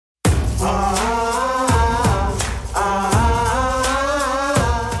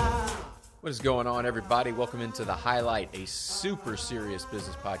What is going on, everybody? Welcome into The Highlight, a super serious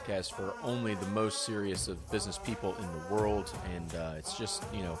business podcast for only the most serious of business people in the world. And it's just,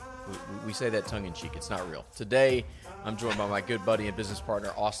 we say that tongue-in-cheek. It's not real. Today, I'm joined by my good buddy and business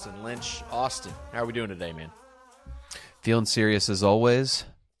partner, Austin Lynch. Austin, how are we doing today, man? Feeling serious as always.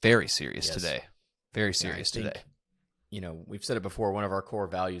 Very serious today. Very serious today. We've said it before, one of our core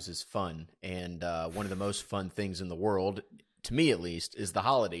values is fun. And one of the most fun things in the world, to me at least, is the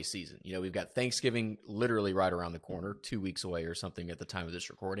holiday season. We've got Thanksgiving literally right around the corner, 2 weeks away or something at the time of this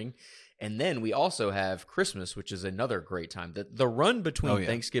recording. And then we also have Christmas, which is another great time. The run between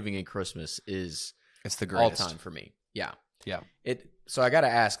Thanksgiving and Christmas is it's the greatest. All time for me. Yeah. Yeah. So I got to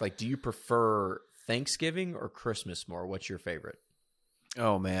ask, do you prefer Thanksgiving or Christmas more? What's your favorite?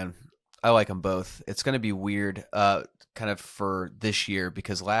 Oh, man. I like them both. It's going to be weird kind of for this year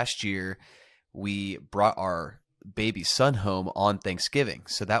because last year we brought our baby son home on Thanksgiving.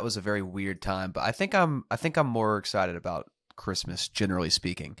 So that was a very weird time, but I think I'm more excited about Christmas generally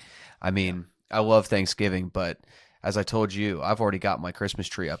speaking. I mean, I love Thanksgiving, but as I told you, I've already got my Christmas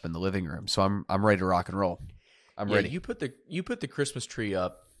tree up in the living room. So I'm ready to rock and roll. I'm ready. You put the Christmas tree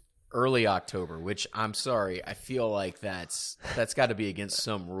up early October, which I'm sorry, I feel like that's got to be against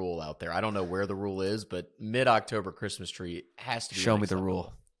some rule out there. I don't know where the rule is, but mid-October Christmas tree has to be. Show me the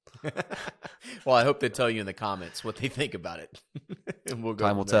rule. Well, I hope they tell you in the comments what they think about it. And we'll go.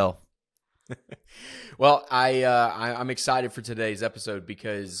 Time will tell. Well, I'm excited for today's episode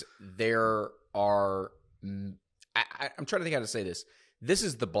because there are. I'm trying to think how to say this. This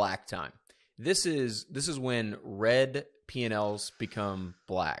is the black time. This is when red P&Ls become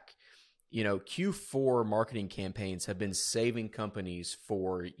black. Q4 marketing campaigns have been saving companies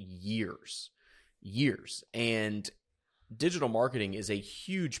for years, and digital marketing is a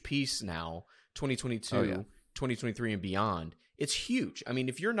huge piece now, 2022, 2023 and beyond. It's huge. I mean,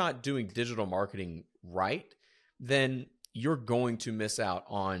 if you're not doing digital marketing right, then you're going to miss out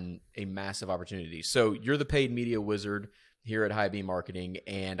on a massive opportunity. So you're the paid media wizard here at High Beam Marketing,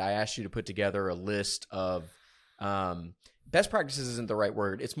 and I asked you to put together a list of best practices isn't the right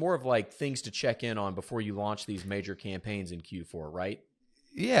word. It's more of like things to check in on before you launch these major campaigns in Q4, right?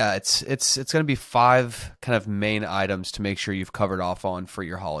 Yeah, it's going to be 5 kind of main items to make sure you've covered off on for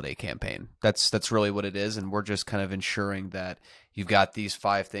your holiday campaign. That's really what it is, and we're just kind of ensuring that you've got these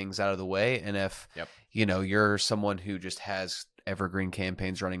 5 things out of the way. And if you're someone who just has evergreen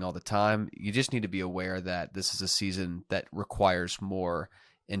campaigns running all the time, you just need to be aware that this is a season that requires more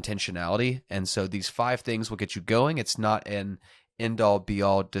intentionality. And so these 5 things will get you going. It's not an end-all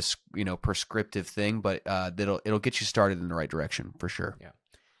be-all prescriptive thing, but it'll get you started in the right direction for sure. Yeah.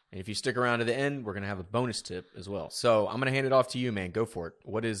 And if you stick around to the end, we're going to have a bonus tip as well. So I'm going to hand it off to you, man. Go for it.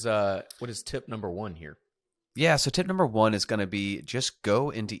 What is tip number 1 here? Yeah, so tip number 1 is going to be just go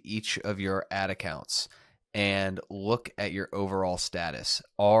into each of your ad accounts and look at your overall status.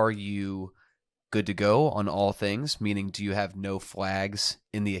 Are you good to go on all things? Meaning, do you have no flags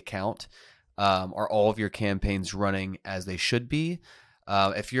in the account? Are all of your campaigns running as they should be?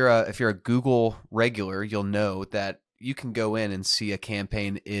 If you're a Google regular, you'll know that you can go in and see a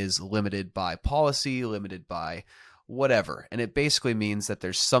campaign is limited by policy, limited by whatever. And it basically means that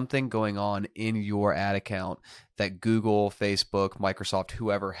there's something going on in your ad account that Google, Facebook, Microsoft,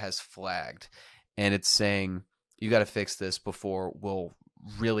 whoever has flagged. And it's saying, you got to fix this before we'll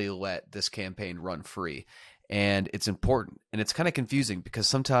really let this campaign run free. And it's important. And it's kind of confusing because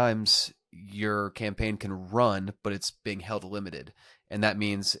sometimes your campaign can run, but it's being held limited. And that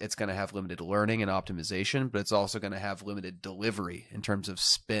means it's going to have limited learning and optimization, but it's also going to have limited delivery in terms of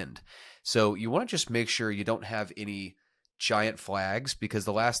spend. So you want to just make sure you don't have any giant flags, because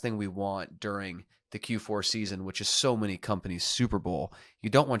the last thing we want during the Q4 season, which is so many companies' Super Bowl, you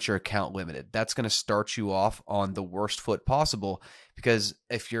don't want your account limited. That's going to start you off on the worst foot possible, because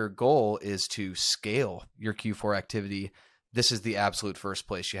if your goal is to scale your Q4 activity, this is the absolute first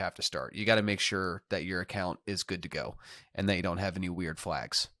place you have to start. You got to make sure that your account is good to go and that you don't have any weird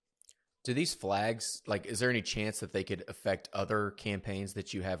flags. Do these flags, is there any chance that they could affect other campaigns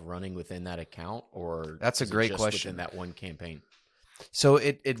that you have running within that account, or that's a great question. Within that one campaign? So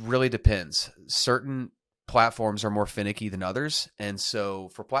it really depends. Certain platforms are more finicky than others. And so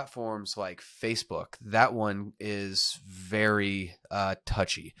for platforms like Facebook, that one is very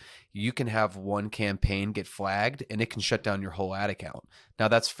touchy. You can have one campaign get flagged and it can shut down your whole ad account. Now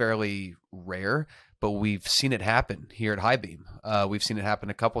that's fairly rare, but we've seen it happen here at High Beam. We've seen it happen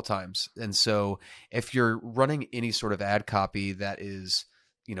a couple times. And so if you're running any sort of ad copy that is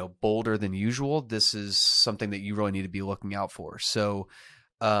bolder than usual, this is something that you really need to be looking out for. So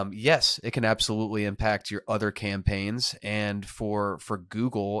yes, it can absolutely impact your other campaigns. And for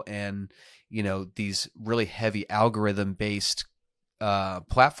Google and these really heavy algorithm based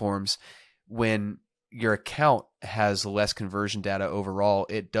platforms, when your account has less conversion data overall,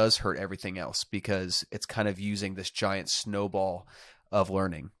 it does hurt everything else because it's kind of using this giant snowball of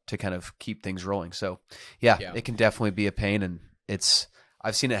learning to kind of keep things rolling. So yeah, it can definitely be a pain. And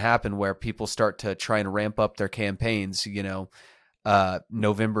I've seen it happen where people start to try and ramp up their campaigns,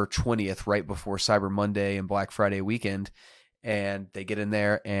 November 20th, right before Cyber Monday and Black Friday weekend. And they get in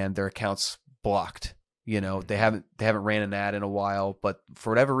there and their account's blocked. They haven't ran an ad in a while, but for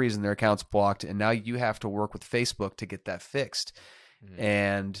whatever reason, their account's blocked. And now you have to work with Facebook to get that fixed.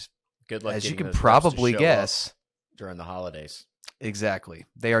 And good luck, as you can probably guess, during the holidays. Exactly.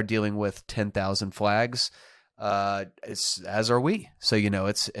 They are dealing with 10,000 flags, as are we. So,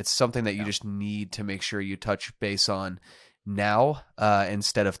 it's something that you just need to make sure you touch base on now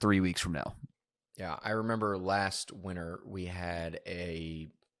instead of 3 weeks from now. Yeah. I remember last winter we had a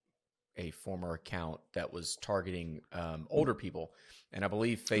former account that was targeting older people. And I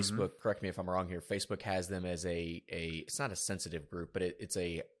believe Facebook, correct me if I'm wrong here, Facebook has them as it's not a sensitive group, but it's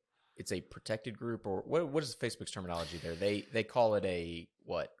a protected group, or what is Facebook's terminology there? They call it a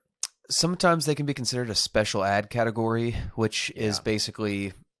what? Sometimes they can be considered a special ad category, which is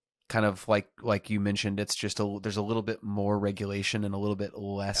basically kind of like you mentioned. It's just there's a little bit more regulation and a little bit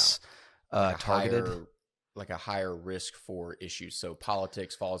less targeted. Like a higher risk for issues. So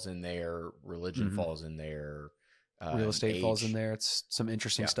politics falls in there, religion falls in there, real estate falls in there. It's some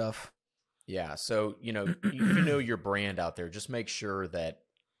interesting stuff. Yeah. So, you know your brand out there. Just make sure that,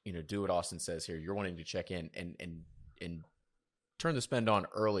 do what Austin says here. You're wanting to check in and turn the spend on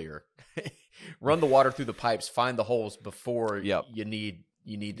earlier. Run the water through the pipes, find the holes before you need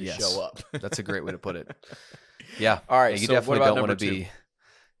to show up. That's a great way to put it. Yeah. All right. You so definitely don't want to be.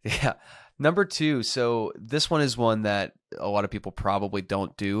 Yeah. Number 2. So this one is one that a lot of people probably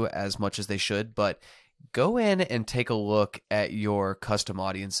don't do as much as they should, but go in and take a look at your custom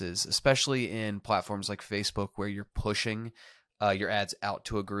audiences, especially in platforms like Facebook where you're pushing your ads out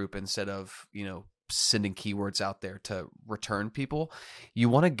to a group instead of, sending keywords out there to return people. You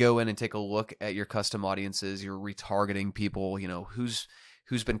want to go in and take a look at your custom audiences, your retargeting people,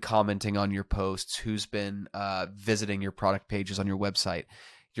 who's been commenting on your posts, who's been visiting your product pages on your website,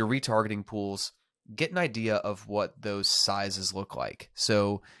 your retargeting pools. Get an idea of what those sizes look like.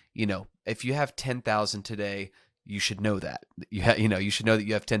 So, if you have 10,000 today, you should know that. You should know that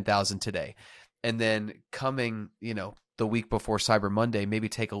you have 10,000 today. And then coming, the week before Cyber Monday, maybe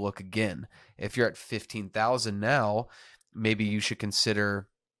take a look again. If you're at 15,000 now, maybe you should consider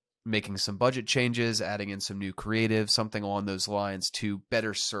making some budget changes, adding in some new creative, something along those lines to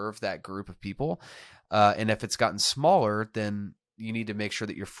better serve that group of people. And if it's gotten smaller, then you need to make sure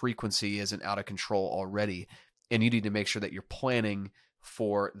that your frequency isn't out of control already. And you need to make sure that you're planning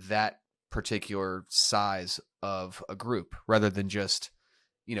for that particular size of a group rather than just,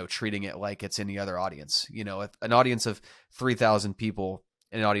 treating it like it's any other audience. If an audience of 3,000 people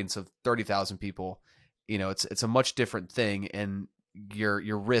and an audience of 30,000 people, it's a much different thing. And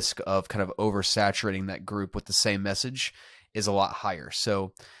your risk of kind of oversaturating that group with the same message is a lot higher.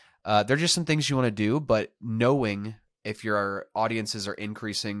 So there are just some things you want to do, but knowing if your audiences are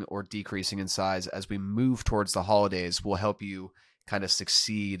increasing or decreasing in size as we move towards the holidays will help you kind of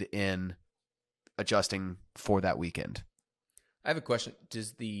succeed in adjusting for that weekend. I have a question.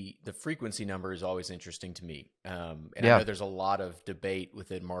 Does the frequency number is always interesting to me. I know there's a lot of debate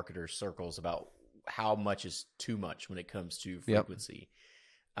within marketers circles about how much is too much when it comes to frequency.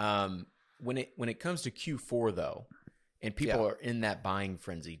 When it comes to Q4 though, and people are in that buying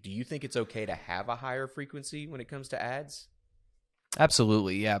frenzy, do you think it's okay to have a higher frequency when it comes to ads?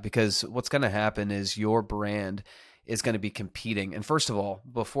 Absolutely, yeah, because what's going to happen is your brand is going to be competing. And first of all,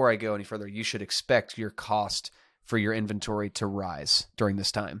 before I go any further, you should expect your cost for your inventory to rise during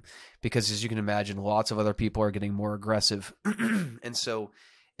this time, because as you can imagine, lots of other people are getting more aggressive. And so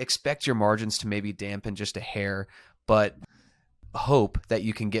expect your margins to maybe dampen just a hair, but hope that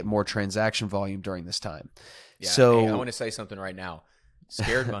you can get more transaction volume during this time. Yeah, so I want to say something right now.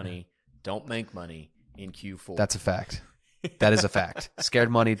 Scared money don't make money in Q4. That's a fact. That is a fact. Scared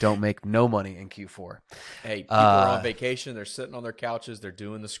money don't make no money in Q4. Hey, people are on vacation. They're sitting on their couches. They're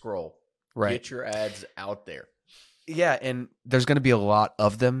doing the scroll. Right. Get your ads out there. Yeah, and there's going to be a lot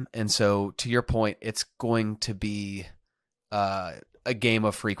of them. And so to your point, it's going to be a game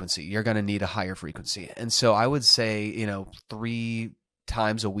of frequency. You're going to need a higher frequency. And so I would say, 3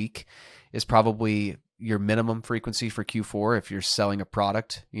 times a week is probably your minimum frequency for Q4. If you're selling a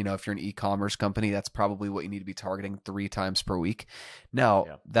product, if you're an e-commerce company, that's probably what you need to be targeting 3 times per week.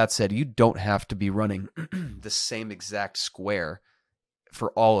 Now, that said, you don't have to be running the same exact square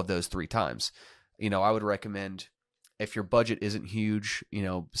for all of those 3 times. I would recommend, if your budget isn't huge,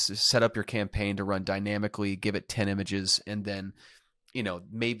 set up your campaign to run dynamically, give it 10 images, and then,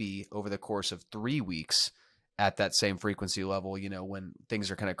 maybe over the course of 3 weeks at that same frequency level, when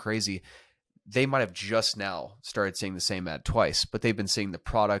things are kind of crazy, they might have just now started seeing the same ad twice, but they've been seeing the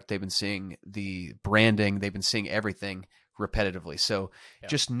product, they've been seeing the branding, they've been seeing everything repetitively. So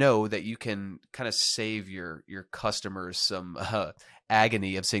just know that you can kind of save your customers some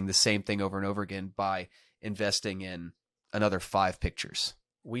agony of seeing the same thing over and over again by investing in another 5 pictures.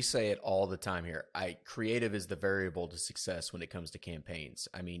 We say it all the time here. Creative is the variable to success when it comes to campaigns.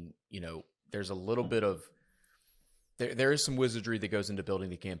 I mean, there's a little bit of there is some wizardry that goes into building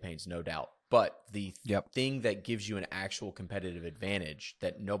the campaigns, no doubt. But the thing that gives you an actual competitive advantage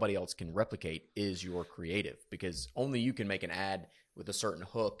that nobody else can replicate is your creative, because only you can make an ad with a certain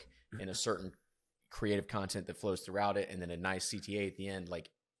hook and a certain creative content that flows throughout it, and then a nice CTA at the end. Like,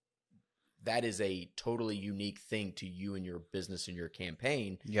 that is a totally unique thing to you and your business and your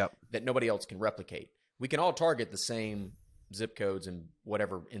campaign that nobody else can replicate. We can all target the same zip codes and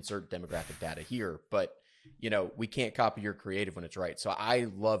whatever, insert demographic data here, but we can't copy your creative when it's right. So I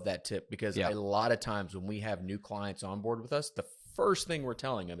love that tip, because a lot of times when we have new clients on board with us, the first thing we're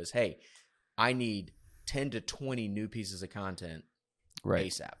telling them is, hey, I need 10 to 20 new pieces of content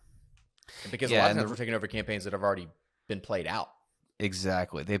ASAP. And because a lot of times we're taking over campaigns that have already been played out.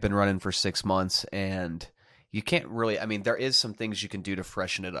 Exactly. They've been running for 6 months, and you can't really, there is some things you can do to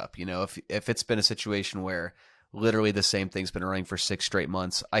freshen it up. If it's been a situation where literally the same thing's been running for 6 straight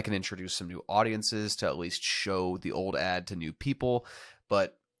months, I can introduce some new audiences to at least show the old ad to new people.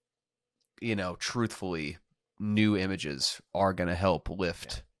 But, truthfully, new images are going to help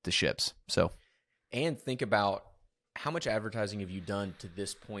lift the ships. So, and think about how much advertising have you done to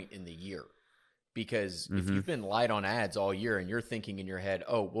this point in the year? Because if you've been light on ads all year and you're thinking in your head,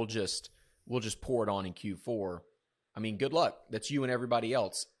 oh, we'll just pour it on in Q4. Good luck. That's you and everybody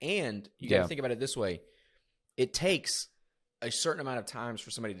else. And you got to think about it this way. It takes a certain amount of times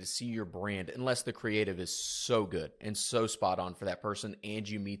for somebody to see your brand, unless the creative is so good and so spot on for that person, and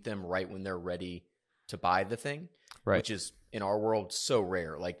you meet them right when they're ready to buy the thing, which is, in our world, so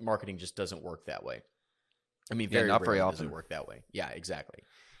rare. Like, marketing just doesn't work that way. Very often does it work that way. Yeah, exactly.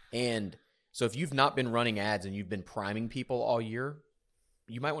 And so if you've not been running ads and you've been priming people all year,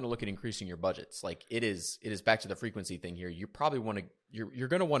 you might want to look at increasing your budgets. Like, it is back to the frequency thing here. You probably want to, you're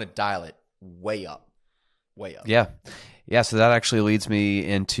going to want to dial it way up. Yeah. So that actually leads me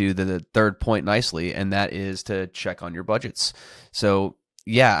into the third point nicely, and that is to check on your budgets. So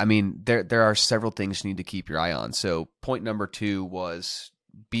there are several things you need to keep your eye on. So point number 2 was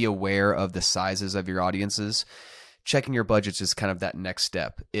be aware of the sizes of your audiences. Checking your budgets is kind of that next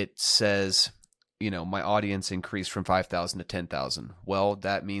step. It says, my audience increased from 5,000 to 10,000. Well,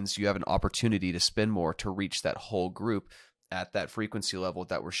 that means you have an opportunity to spend more to reach that whole group at that frequency level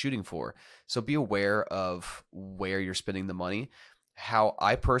that we're shooting for. So be aware of where you're spending the money. How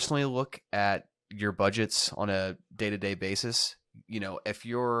I personally look at your budgets on a day-to-day basis, if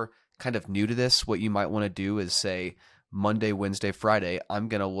you're kind of new to this, what you might want to do is say, Monday, Wednesday, Friday, I'm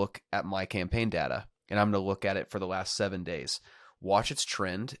going to look at my campaign data, and I'm going to look at it for the last 7 days. Watch its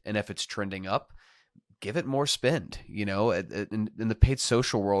trend, and if it's trending up, give it more spend. In the paid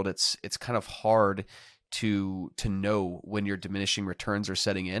social world, it's kind of hard to know when your diminishing returns are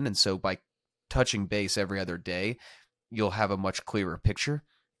setting in. And so by touching base every other day, you'll have a much clearer picture.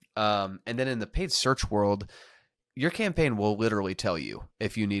 And then in the paid search world, your campaign will literally tell you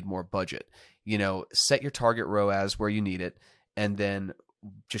if you need more budget. Set your target ROAS where you need it, and then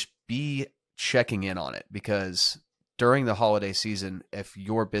just be checking in on it, because during the holiday season, if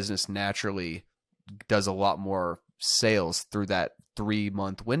your business naturally does a lot more sales through that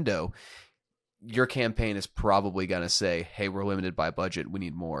 3-month window, your campaign is probably going to say, hey, we're limited by budget, we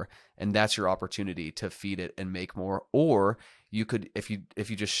need more. And that's your opportunity to feed it and make more. Or you could, if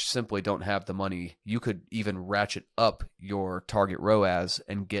you just simply don't have the money, you could even ratchet up your target ROAS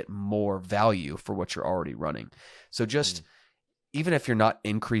and get more value for what you're already running. So just even if you're not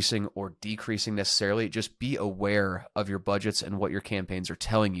increasing or decreasing necessarily, just be aware of your budgets and what your campaigns are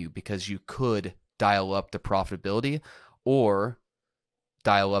telling you, because you could dial up the profitability or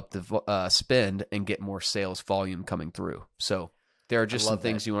dial up the spend and get more sales volume coming through. So there are just some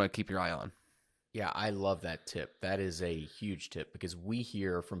things you want to keep your eye on. Yeah, I love that tip. That is a huge tip, because we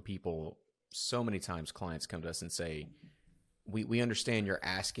hear from people so many times. Clients come to us and say, we understand you're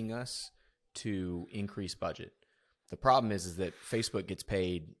asking us to increase budget. The problem is that Facebook gets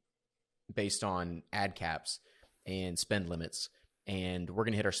paid based on ad caps and spend limits, and we're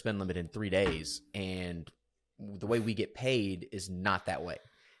going to hit our spend limit in 3 days, and the way we get paid is not that way.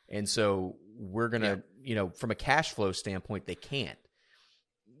 And so we're going to, from a cash flow standpoint, they can't,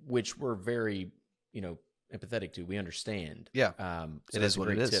 which we're very, empathetic to. We understand. Yeah. So it is what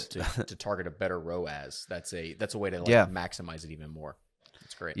it is. Tip to target a better ROAS. That's a way to maximize it even more.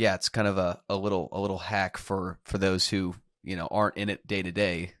 That's great. Yeah. It's kind of a little hack for those who, aren't in it day to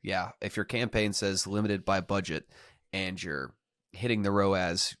day. Yeah. If your campaign says limited by budget and you're hitting the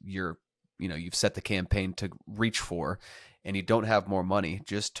ROAS, you've set the campaign to reach for, and you don't have more money,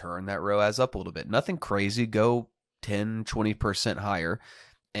 just turn that ROAS up a little bit. Nothing crazy. Go 10, 20% higher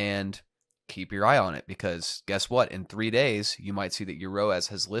and keep your eye on it, because guess what? In 3 days, you might see that your ROAS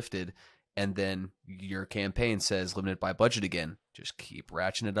has lifted, and then your campaign says limited by budget again. Just keep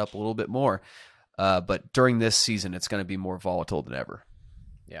ratcheting it up a little bit more. But during this season, it's going to be more volatile than ever.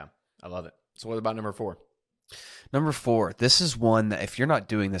 Yeah, I love it. So what about number 4? Number 4, this is one that if you're not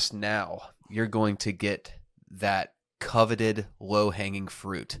doing this now, you're going to get that coveted low-hanging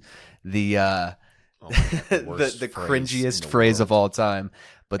fruit. The cringiest phrase of all time.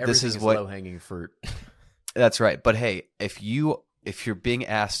 But Everything this is what low-hanging fruit. That's right. But hey, if you're being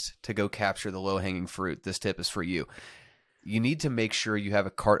asked to go capture the low-hanging fruit, this tip is for you. You need to make sure you have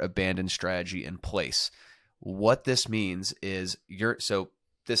a cart abandon strategy in place. What this means is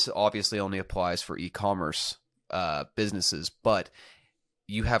this obviously only applies for e-commerce businesses, but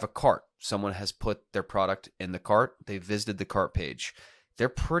you have a cart. Someone has put their product in the cart. They visited the cart page. They're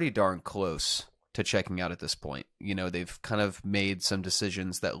pretty darn close to checking out at this point. They've kind of made some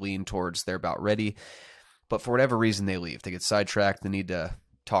decisions that lean towards they're about ready, but for whatever reason they leave. They get sidetracked. They need to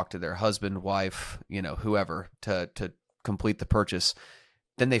talk to their husband, wife, whoever to complete the purchase.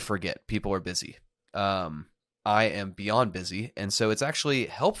 Then they forget. People are busy. I am beyond busy. And so it's actually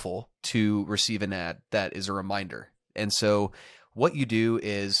helpful to receive an ad that is a reminder. And so what you do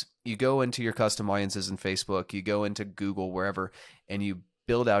is you go into your custom audiences in Facebook, you go into Google, wherever, and you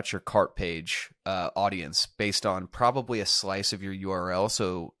build out your cart page audience based on probably a slice of your URL.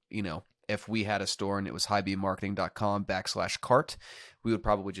 So, if we had a store and it was highbeammarketing.com/cart, we would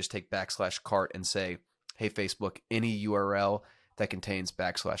probably just take /cart and say, hey, Facebook, any URL that contains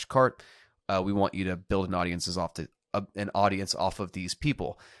 /cart, we want you to build an audience off of these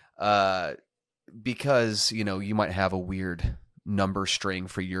people. Because, you might have a weird number string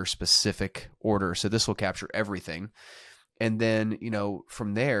for your specific order. So this will capture everything. And then,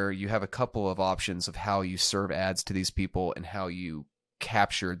 from there, you have a couple of options of how you serve ads to these people and how you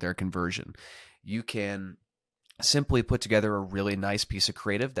capture their conversion. You can simply put together a really nice piece of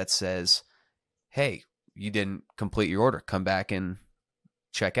creative that says, hey, you didn't complete your order. Come back and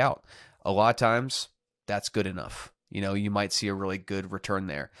check out. A lot of times that's good enough. You might see a really good return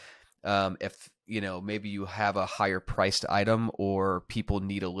there. If, maybe you have a higher priced item or people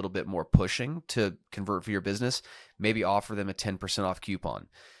need a little bit more pushing to convert for your business, maybe offer them a 10% off coupon.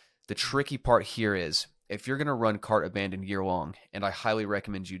 The tricky part here is if you're going to run cart abandon year long, and I highly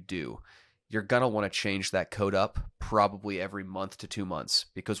recommend you do, you're going to want to change that code up probably every month to 2 months,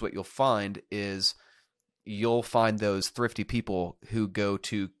 because what you'll find is you'll find those thrifty people who go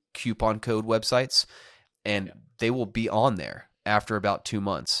to coupon code websites and they will be on there after about 2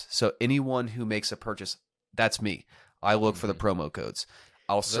 months. So anyone who makes a purchase, that's me. I look for the promo codes.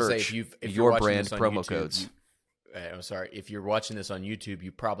 I'll search your brand promo codes. I'm sorry. If you're watching this on YouTube,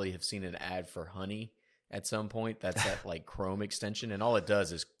 you probably have seen an ad for Honey at some point. That's that like Chrome extension, and all it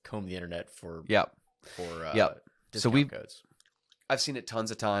does is comb the internet for discount codes. I've seen it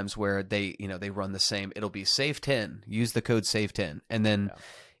tons of times where they run the same. It'll be save 10, use the code save 10, and then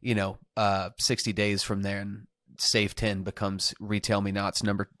 60 days from there, and save 10 becomes Retail Me Not's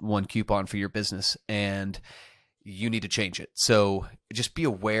number one coupon for your business, and you need to change it. So just be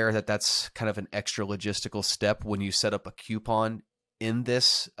aware that that's kind of an extra logistical step when you set up a coupon in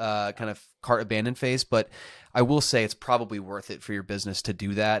this kind of cart abandon phase. But I will say it's probably worth it for your business to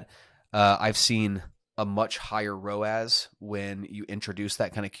do that. I've seen a much higher ROAS when you introduce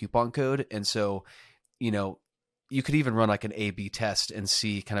that kind of coupon code. And so, you could even run like an A/B test and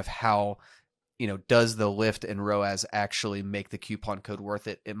see kind of how, does the lift in ROAS actually make the coupon code worth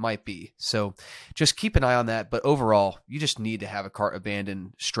it? It might be. So just keep an eye on that. But overall, you just need to have a cart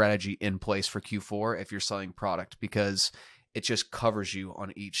abandon strategy in place for Q4 if you're selling product, because it just covers you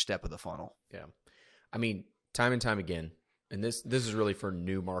on each step of the funnel. Yeah. I mean, time and time again, and this is really for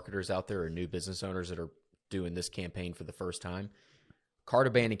new marketers out there or new business owners that are doing this campaign for the first time. Cart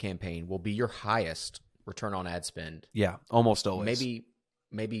abandon campaign will be your highest return on ad spend. Yeah, almost always.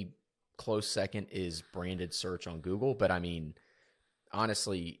 Maybe close second is branded search on Google, but I mean,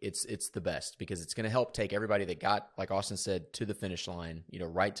 honestly, it's the best because it's going to help take everybody that got, like Austin said, to the finish line,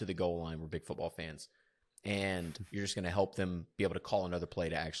 right to the goal line. We're big football fans. and you're just going to help them be able to call another play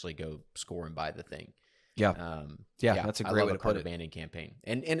to actually go score and buy the thing. Yeah. That's a great way to put it. Abandoned campaign.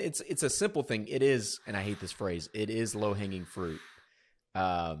 And it's a simple thing. It is, and I hate this phrase, it is low hanging fruit.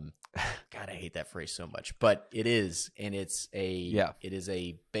 God, I hate that phrase so much, but it is, and it is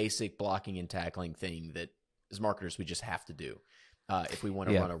a basic blocking and tackling thing that as marketers we just have to do if we want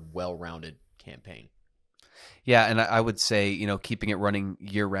to run a well-rounded campaign. Yeah, and I would say, keeping it running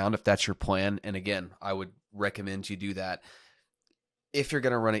year round if that's your plan. And again, I would recommend you do that. If you're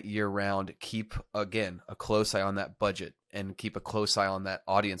going to run it year round, keep, again, a close eye on that budget and keep a close eye on that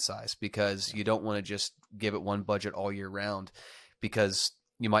audience size, because you don't want to just give it one budget all year round, because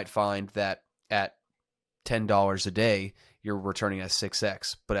you might find that at $10 a day, you're returning at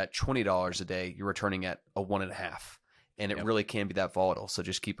 6x, but at $20 a day, you're returning at a 1.5. And it really can be that volatile. So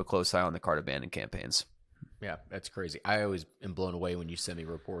just keep a close eye on the cart abandoned campaigns. Yeah, that's crazy. I always am blown away when you send me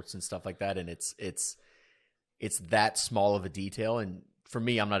reports and stuff like that. And it's that small of a detail. And for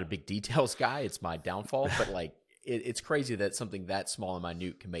me, I'm not a big details guy. It's my downfall, but like it's crazy that something that small and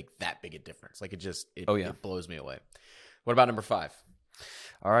minute can make that big a difference. Like it blows me away. What about number 5?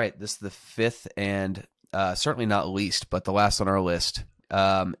 All right. This is the 5th and certainly not least, but the last on our list.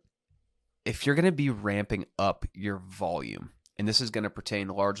 If you're going to be ramping up your volume, and this is going to pertain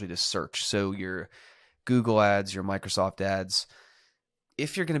largely to search, so your Google ads, your Microsoft ads,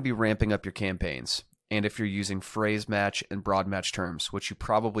 if you're going to be ramping up your campaigns, and if you're using phrase match and broad match terms, which you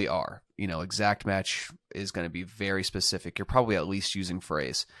probably are, exact match is going to be very specific. You're probably at least using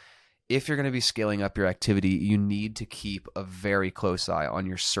phrase. If you're going to be scaling up your activity, you need to keep a very close eye on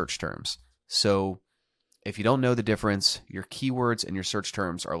your search terms. So if you don't know the difference, your keywords and your search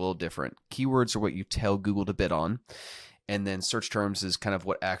terms are a little different. Keywords are what you tell Google to bid on, and then search terms is kind of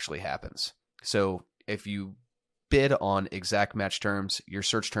what actually happens. So if you bid on exact match terms, your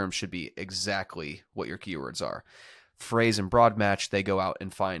search terms should be exactly what your keywords are. Phrase and broad match, they go out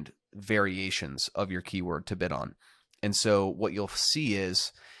and find variations of your keyword to bid on. And so what you'll see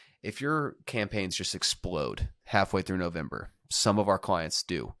is if your campaigns just explode halfway through November, some of our clients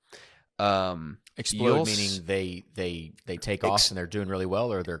do. Explode meaning they take off and they're doing really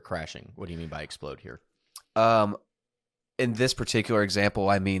well, or they're crashing? What do you mean by explode here? In this particular example,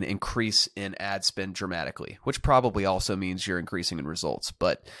 I mean increase in ad spend dramatically, which probably also means you're increasing in results.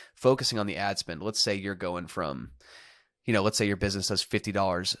 But focusing on the ad spend, let's say you're going from, let's say your business does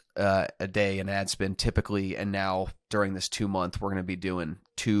 $50 a day in ad spend typically, and now during this 2-month, we're going to be doing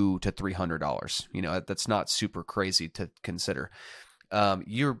 $200 to $300. That's not super crazy to consider.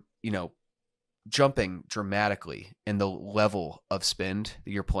 You're, jumping dramatically in the level of spend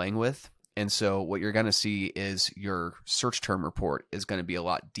that you're playing with. And so what you're going to see is your search term report is going to be a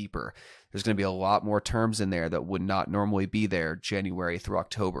lot deeper. There's going to be a lot more terms in there that would not normally be there January through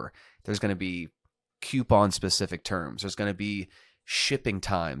October. There's going to be coupon specific terms. There's going to be shipping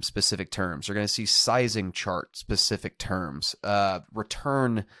time specific terms. You're going to see sizing chart specific terms,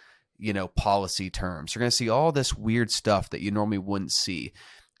 return, policy terms. You're going to see all this weird stuff that you normally wouldn't see.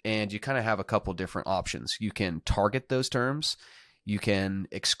 And you kind of have a couple different options. You can target those terms. You can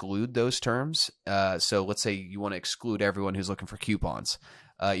exclude those terms. So let's say you want to exclude everyone who's looking for coupons.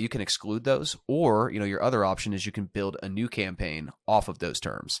 You can exclude those. Or, your other option is you can build a new campaign off of those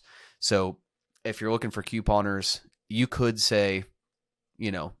terms. So if you're looking for couponers, you could say,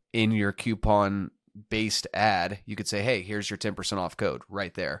 in your coupon-based ad, you could say, hey, here's your 10% off code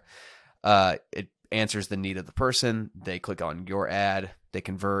right there. It answers the need of the person. They click on your ad. They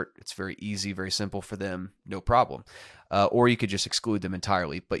convert. It's very easy, very simple for them. No problem. Or you could just exclude them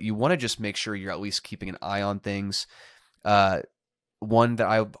entirely. But you want to just make sure you're at least keeping an eye on things. One that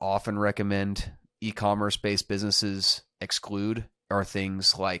I often recommend e-commerce-based businesses exclude are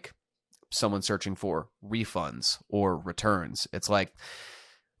things like someone searching for refunds or returns. It's like,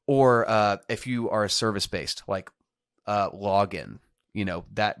 or if you are a service-based, like login,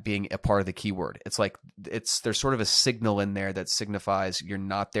 that being a part of the keyword. It's like there's sort of a signal in there that signifies you're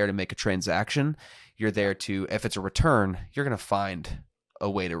not there to make a transaction. You're there to, if it's a return, you're going to find a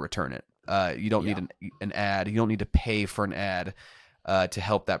way to return it. You don't need an ad. You don't need to pay for an ad to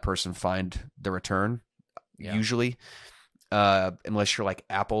help that person find the return, usually, unless you're like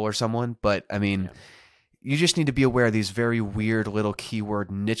Apple or someone. But I mean, you just need to be aware of these very weird little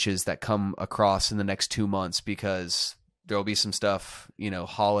keyword niches that come across in the next 2 months, because there'll be some stuff,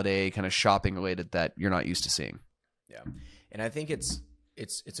 holiday kind of shopping related that you're not used to seeing. Yeah. And I think it's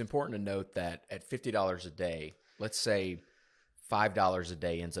important to note that at $50 a day, let's say $5 a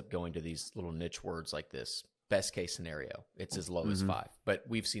day ends up going to these little niche words like this. Best case scenario, it's as low as 5, but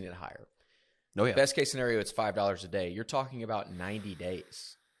we've seen it higher. Oh yeah. Best case scenario, it's $5 a day. You're talking about 90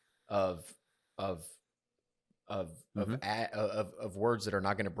 days of Mhm. of words that are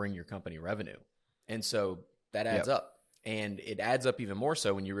not going to bring your company revenue. And so that adds up. And it adds up even more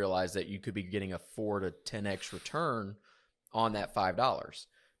so when you realize that you could be getting a 4 to 10x return on that $5.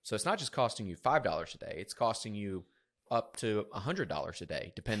 So it's not just costing you $5 a day, it's costing you up to $100 a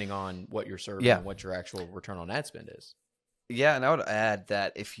day, depending on what you're serving and what your actual return on ad spend is. Yeah, and I would add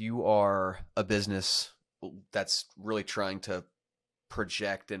that if you are a business that's really trying to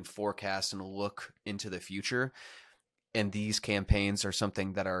project and forecast and look into the future, and these campaigns are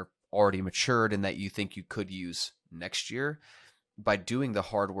something that are already matured and that you think you could use next year, by doing the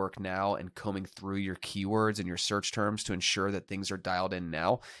hard work now and combing through your keywords and your search terms to ensure that things are dialed in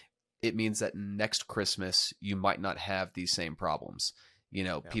now, it means that next Christmas you might not have these same problems.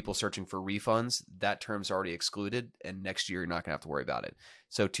 People searching for refunds, that term's already excluded, and next year you're not going to have to worry about it.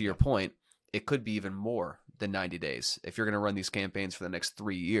 So to your point, it could be even more than 90 days. If you're going to run these campaigns for the next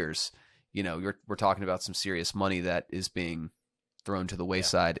 3 years, we're talking about some serious money that is being thrown to the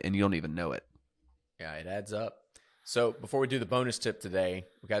wayside and you don't even know it. Yeah, it adds up. So before we do the bonus tip today,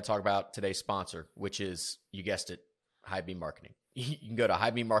 we got to talk about today's sponsor, which is, you guessed it, High Beam Marketing. You can go to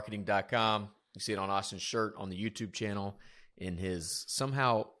highbeammarketing.com. You see it on Austin's shirt, on the YouTube channel, in his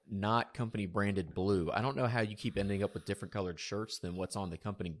somehow not company branded blue. I don't know how you keep ending up with different colored shirts than what's on the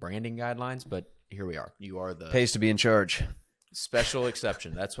company branding guidelines, but here we are. You are the pays to be in charge. Special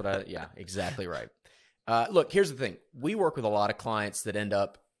exception. That's what yeah, exactly right. Look, here's the thing. We work with a lot of clients that end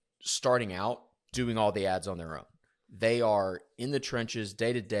up starting out doing all the ads on their own. They are in the trenches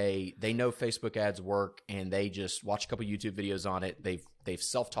day to day. They know Facebook ads work, and they just watch a couple YouTube videos on it. They've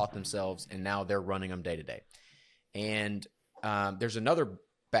self-taught themselves, and now they're running them day to day. And there's another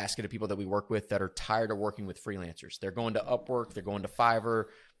basket of people that we work with that are tired of working with freelancers. They're going to Upwork. They're going to Fiverr.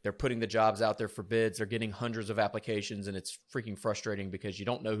 They're putting the jobs out there for bids. They're getting hundreds of applications, and it's freaking frustrating because you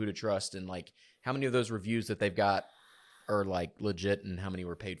don't know who to trust, and like how many of those reviews that they've got are like legit and how many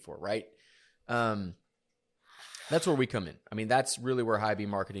were paid for, right? That's where we come in. I mean, that's really where High Beam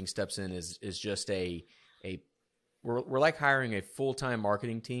Marketing steps in, is just we're like hiring a full-time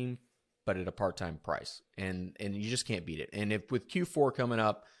marketing team, but at a part-time price. And you just can't beat it. And if with Q4 coming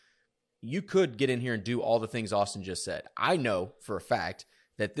up, you could get in here and do all the things Austin just said. I know for a fact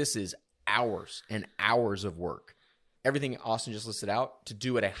that this is hours and hours of work. Everything Austin just listed out, to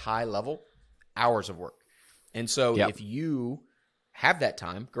do at a high level, hours of work. And so if you have that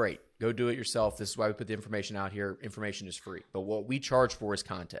time, great. Go do it yourself. This is why we put the information out here. Information is free. But what we charge for is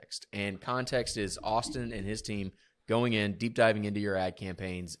context. And context is Austin and his team going in, deep diving into your ad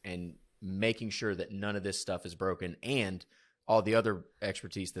campaigns and making sure that none of this stuff is broken, and all the other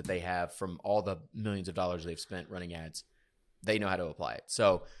expertise that they have from all the millions of dollars they've spent running ads. They know how to apply it.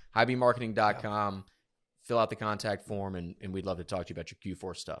 So highbeammarketing.com, fill out the contact form, and we'd love to talk to you about your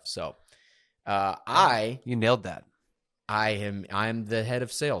Q4 stuff. So you nailed that. I'm the head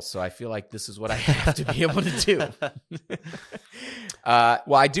of sales, so I feel like this is what I have to be able to do.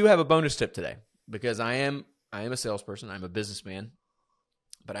 Well, I do have a bonus tip today, because I am a salesperson. I'm a businessman,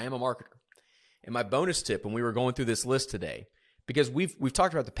 but I am a marketer. And my bonus tip, when we were going through this list today, because we've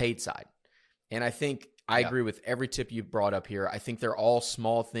talked about the paid side, and I think I agree with every tip you brought up here. I think they're all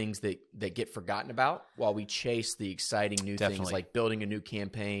small things that get forgotten about while we chase the exciting new things like building a new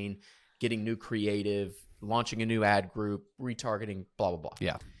campaign, getting new creative, launching a new ad group, retargeting, blah, blah, blah.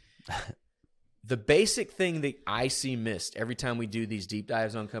 Yeah. The basic thing that I see missed every time we do these deep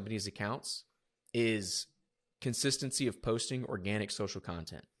dives on companies' accounts is consistency of posting organic social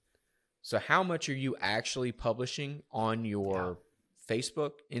content. So how much are you actually publishing on your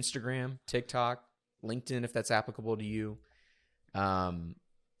Facebook, Instagram, TikTok, LinkedIn, if that's applicable to you,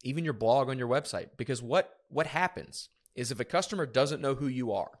 even your blog on your website? Because what happens is, if a customer doesn't know who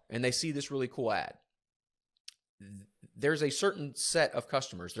you are and they see this really cool ad, there's a certain set of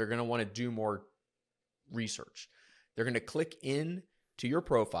customers that are going to want to do more research. They're going to click in to your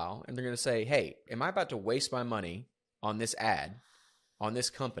profile and they're going to say, hey, am I about to waste my money on this ad, on this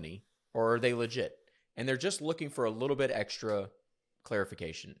company, or are they legit? And they're just looking for a little bit extra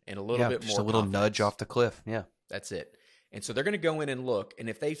clarification and a little bit more just a little confidence. nudge off the cliff. Yeah. That's it. And so they're going to go in and look. And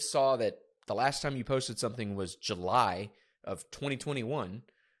if they saw that the last time you posted something was July of 2021,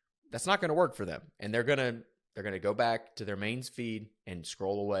 that's not going to work for them. And they're going to go back to their main feed and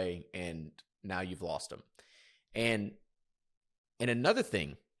scroll away, and now you've lost them. And another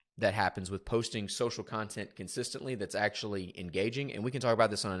thing that happens with posting social content consistently that's actually engaging, and we can talk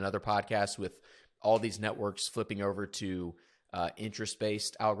about this on another podcast, with all these networks flipping over to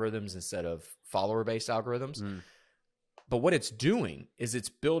interest-based algorithms instead of follower-based algorithms. But what it's doing is it's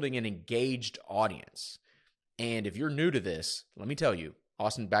building an engaged audience. And if you're new to this, let me tell you,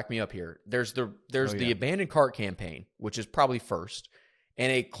 Austin, back me up here. There's the yeah. abandoned cart campaign, which is probably first,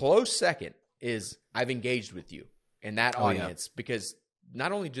 and a close second is I've engaged with you and that audience, because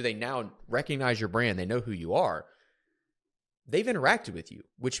not only do they now recognize your brand, they know who you are, they've interacted with you,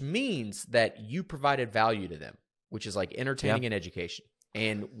 which means that you provided value to them, which is like entertaining and education.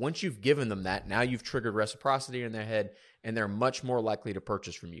 And once you've given them that, now you've triggered reciprocity in their head, and they're much more likely to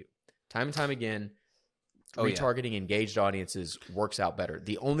purchase from you. Time and time again, retargeting engaged audiences works out better.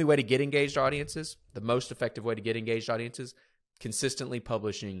 The only way to get engaged audiences, the most effective way to get engaged audiences, consistently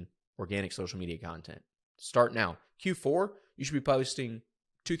publishing organic social media content. Start now. Q4, you should be posting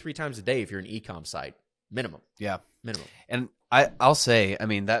 2-3 times a day if you're an e-com site. Minimum. Yeah. Minimum. And I'll say, I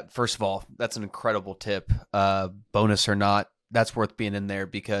mean, that first of all, that's an incredible tip. Bonus or not, that's worth being in there,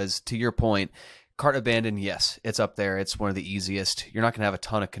 because to your point, cart abandon, yes, it's up there. It's one of the easiest. You're not going to have a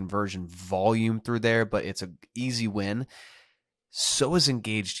ton of conversion volume through there, but it's an easy win. So is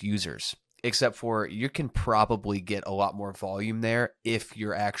engaged users, except for you can probably get a lot more volume there if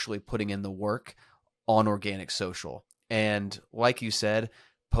you're actually putting in the work on organic social. And like you said,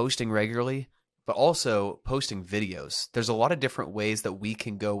 posting regularly, but also posting videos. There's a lot of different ways that we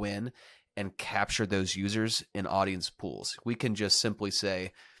can go in and capture those users in audience pools. We can just simply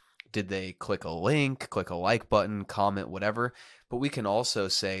say, did they click a link, click a like button, comment, whatever? But we can also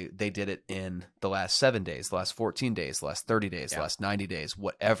say they did it in the last 7 days, the last 14 days, the last 30 days, the last 90 days,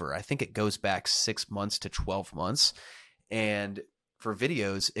 whatever. I think it goes back 6 months to 12 months. And for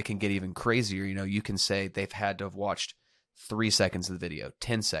videos, it can get even crazier. You know, you can say they've had to have watched 3 seconds of the video,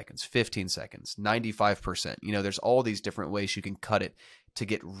 10 seconds, 15 seconds, 95%. You know, there's all these different ways you can cut it to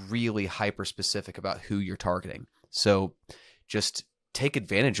get really hyper specific about who you're targeting. So just take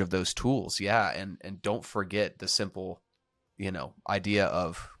advantage of those tools. Yeah. And don't forget the simple, you know, idea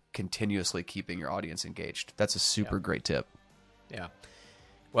of continuously keeping your audience engaged. That's a super great tip. Yeah.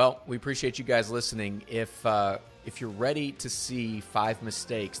 Well, we appreciate you guys listening. If you're ready to see 5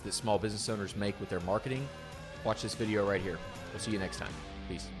 mistakes that small business owners make with their marketing, watch this video right here. We'll see you next time.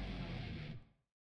 Peace.